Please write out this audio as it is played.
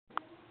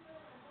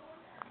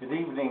Good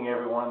evening,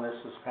 everyone. This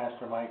is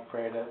Pastor Mike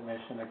Freyta at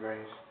Mission of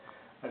Grace.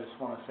 I just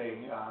want to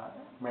say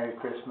Merry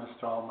Christmas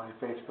to all my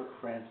Facebook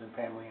friends and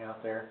family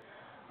out there.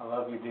 I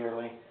love you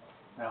dearly,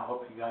 and I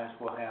hope you guys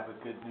will have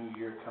a good new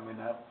year coming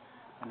up.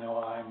 I know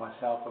I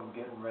myself am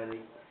getting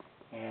ready,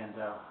 and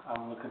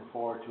I'm looking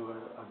forward to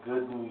a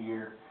good new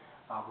year.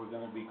 We're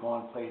going to be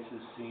going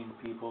places, seeing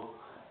people,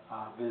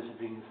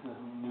 visiting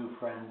some new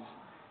friends,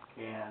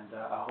 and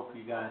I hope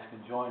you guys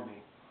can join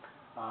me.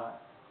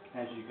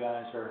 As you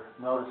guys are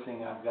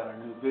noticing, I've got a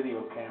new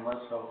video camera,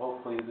 so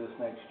hopefully this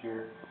next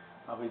year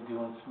I'll be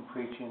doing some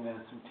preaching and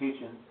some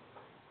teaching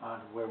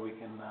where we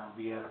can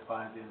be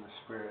edified in the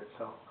Spirit.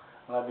 So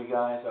I love you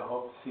guys. I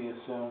hope to see you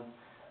soon.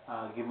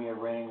 Give me a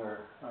ring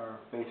or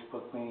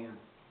Facebook me, and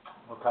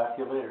we'll talk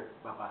to you later.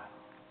 Bye-bye.